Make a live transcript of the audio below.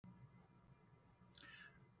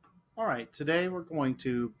All right, today we're going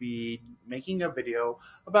to be making a video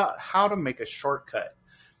about how to make a shortcut.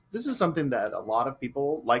 This is something that a lot of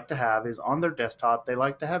people like to have is on their desktop. They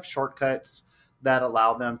like to have shortcuts that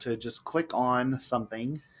allow them to just click on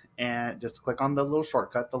something and just click on the little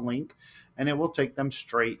shortcut, the link, and it will take them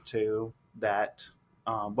straight to that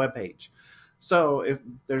web page. So if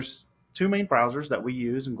there's two main browsers that we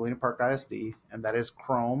use in Galena Park ISD, and that is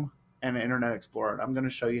Chrome and Internet Explorer. And I'm going to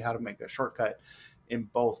show you how to make a shortcut in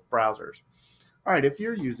both browsers. All right, if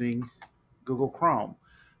you're using Google Chrome,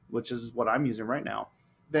 which is what I'm using right now,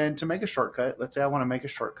 then to make a shortcut, let's say I want to make a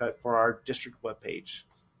shortcut for our district webpage,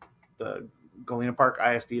 the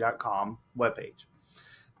GalenaParkISD.com webpage.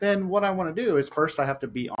 Then what I want to do is first I have to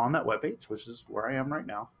be on that webpage, which is where I am right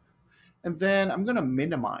now. And then I'm going to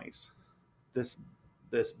minimize this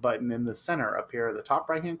this button in the center up here, the top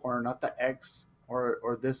right hand corner, not the X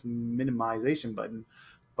or this minimization button,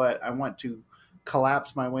 but I want to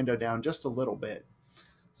collapse my window down just a little bit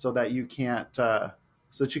so that you can't so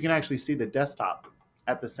that you can actually see the desktop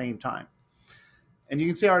at the same time. And you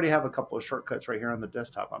can see I already have a couple of shortcuts right here on the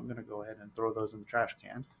desktop. I'm going to go ahead and throw those in the trash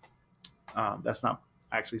can. That's not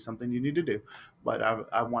actually something you need to do, but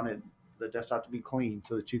I wanted the desktop to be clean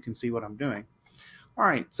so that you can see what I'm doing. All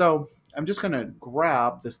right, so I'm just going to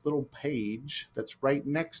grab this little page that's right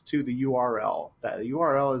next to the URL. That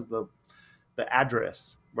URL is the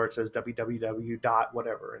address where it says www dot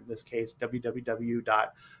whatever. In this case,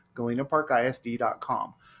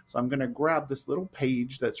 www.galenaparkisd.com. So I'm going to grab this little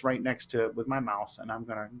page that's right next to it with my mouse, and I'm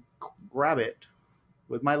going to grab it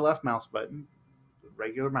with my left mouse button,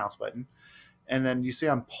 regular mouse button, and then you see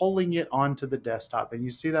I'm pulling it onto the desktop, and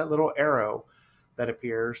you see that little arrow that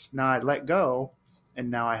appears. Now I let go, and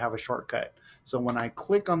now I have a shortcut. So when I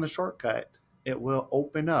click on the shortcut, it will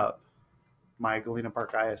open up my Galena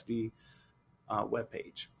Park ISD web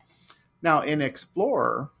page. Now in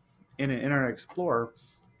Explorer, in an Internet Explorer,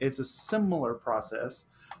 it's a similar process,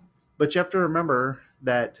 but you have to remember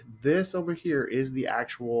that this over here is the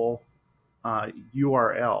actual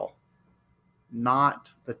URL,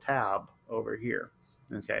 not the tab over here.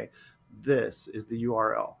 Okay, this is the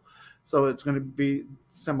URL. So it's going to be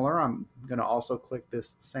similar. I'm going to also click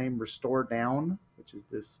this same restore down, which is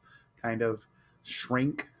this kind of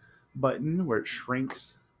shrink button where it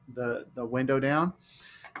shrinks the window down.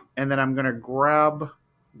 And then I'm going to grab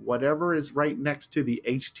whatever is right next to the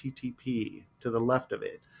HTTP to the left of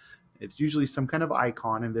it. It's usually some kind of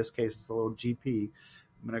icon. In this case, it's a little GP.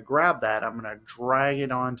 I'm going to grab that. I'm going to drag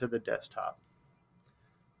it onto the desktop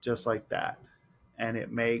just like that. And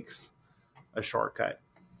it makes a shortcut.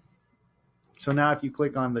 So now if you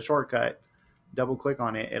click on the shortcut, double click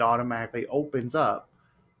on it, it automatically opens up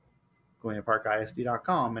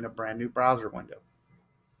GalenaParkISD.com in a brand new browser window.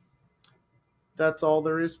 That's all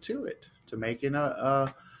there is to it, to making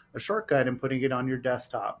a shortcut and putting it on your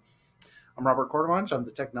desktop. I'm Robert Cordovanch. I'm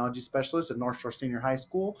the technology specialist at North Shore Senior High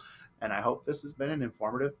School, and I hope this has been an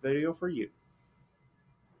informative video for you.